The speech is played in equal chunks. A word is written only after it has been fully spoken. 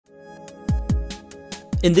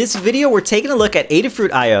In this video, we're taking a look at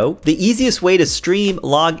Adafruit I/O, the easiest way to stream,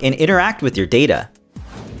 log, and interact with your data.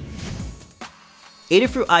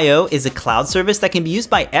 Adafruit I/O is a cloud service that can be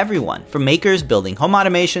used by everyone, from makers building home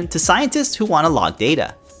automation to scientists who want to log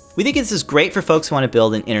data. We think this is great for folks who want to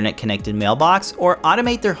build an internet-connected mailbox or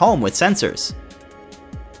automate their home with sensors.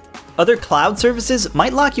 Other cloud services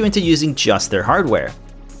might lock you into using just their hardware.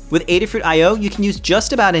 With Adafruit I/O, you can use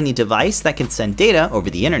just about any device that can send data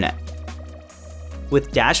over the internet.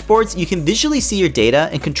 With dashboards, you can visually see your data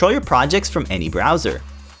and control your projects from any browser.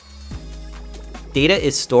 Data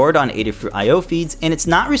is stored on Adafruit I/O feeds, and it's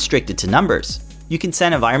not restricted to numbers. You can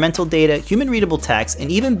send environmental data, human-readable text, and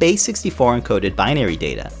even base64 encoded binary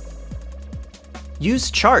data. Use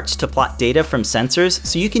charts to plot data from sensors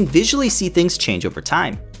so you can visually see things change over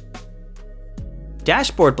time.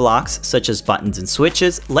 Dashboard blocks, such as buttons and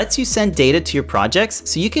switches, lets you send data to your projects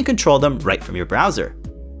so you can control them right from your browser.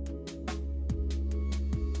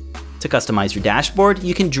 To customize your dashboard,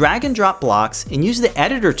 you can drag and drop blocks and use the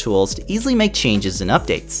editor tools to easily make changes and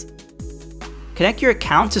updates. Connect your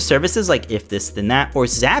account to services like If This Then That or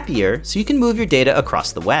Zapier so you can move your data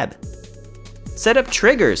across the web. Set up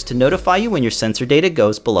triggers to notify you when your sensor data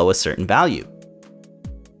goes below a certain value.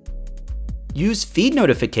 Use feed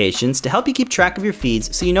notifications to help you keep track of your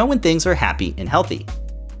feeds so you know when things are happy and healthy.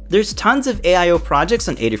 There's tons of AIO projects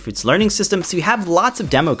on Adafruit's learning system, so you have lots of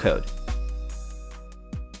demo code.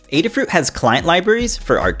 Adafruit has client libraries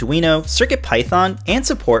for Arduino, CircuitPython, and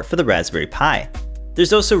support for the Raspberry Pi.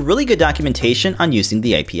 There's also really good documentation on using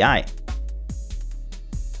the API.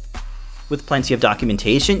 With plenty of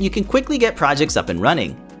documentation, you can quickly get projects up and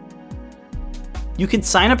running. You can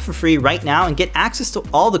sign up for free right now and get access to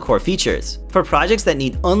all the core features. For projects that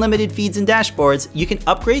need unlimited feeds and dashboards, you can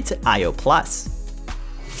upgrade to I/O Plus.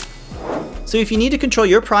 So if you need to control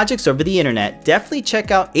your projects over the internet, definitely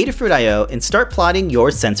check out Adafruit I/O and start plotting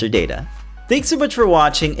your sensor data. Thanks so much for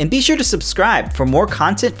watching, and be sure to subscribe for more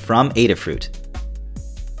content from Adafruit.